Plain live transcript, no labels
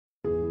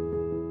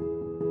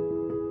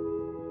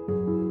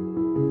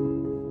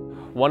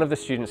One of the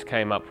students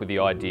came up with the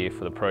idea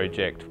for the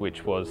project,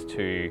 which was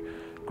to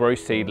grow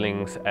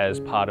seedlings as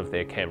part of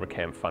their Canberra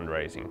Camp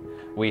fundraising.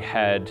 We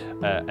had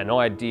an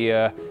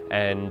idea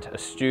and a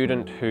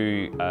student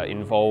who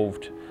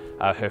involved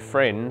her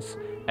friends,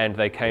 and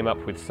they came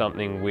up with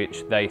something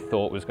which they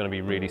thought was going to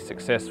be really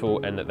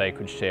successful and that they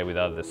could share with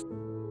others.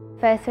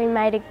 First we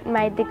made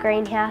the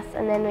greenhouse,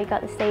 and then we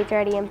got the seeds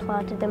ready and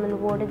planted them and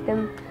watered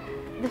them.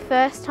 The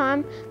first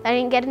time they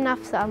didn't get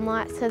enough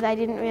sunlight, so they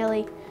didn't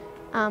really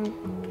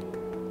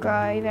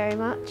grow very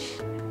much.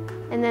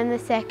 And then the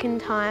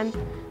second time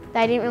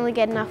they didn't really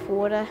get enough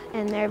water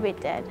and they're a bit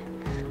dead.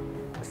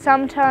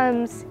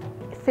 Sometimes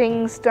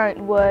things don't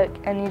work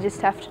and you just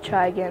have to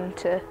try again,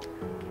 to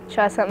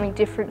try something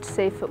different to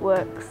see if it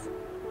works.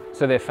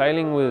 So their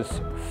failing was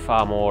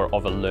far more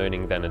of a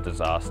learning than a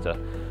disaster.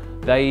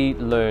 They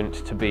learned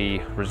to be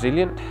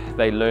resilient,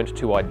 they learned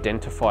to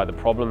identify the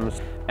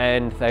problems,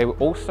 and they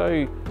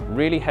also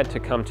really had to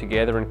come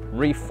together and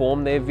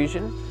reform their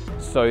vision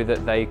so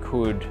that they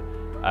could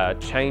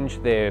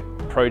change their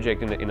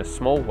project in a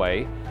small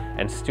way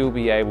and still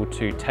be able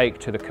to take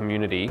to the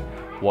community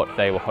what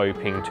they were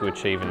hoping to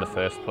achieve in the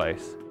first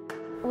place.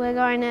 We're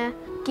going to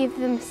give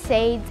them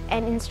seeds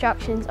and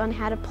instructions on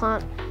how to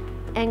plant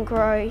and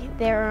grow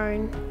their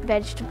own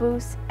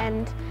vegetables,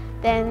 and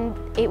then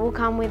it will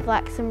come with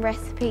like some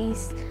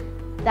recipes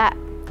that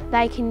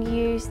they can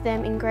use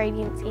them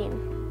ingredients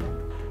in.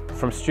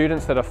 From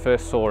students that I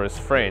first saw as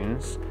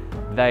friends,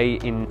 they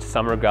in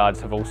some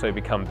regards have also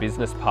become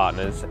business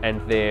partners, and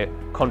their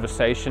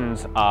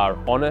conversations are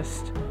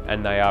honest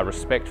and they are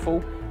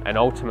respectful, and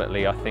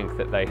ultimately I think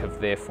that they have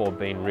therefore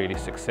been really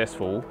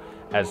successful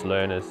as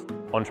learners.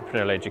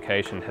 Entrepreneurial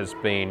education has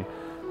been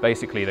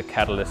basically the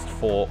catalyst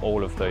for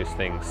all of those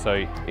things.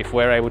 So if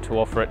we're able to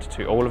offer it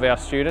to all of our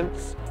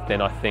students,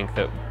 then I think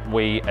that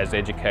we as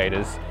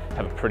educators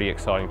have pretty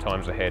exciting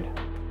times ahead.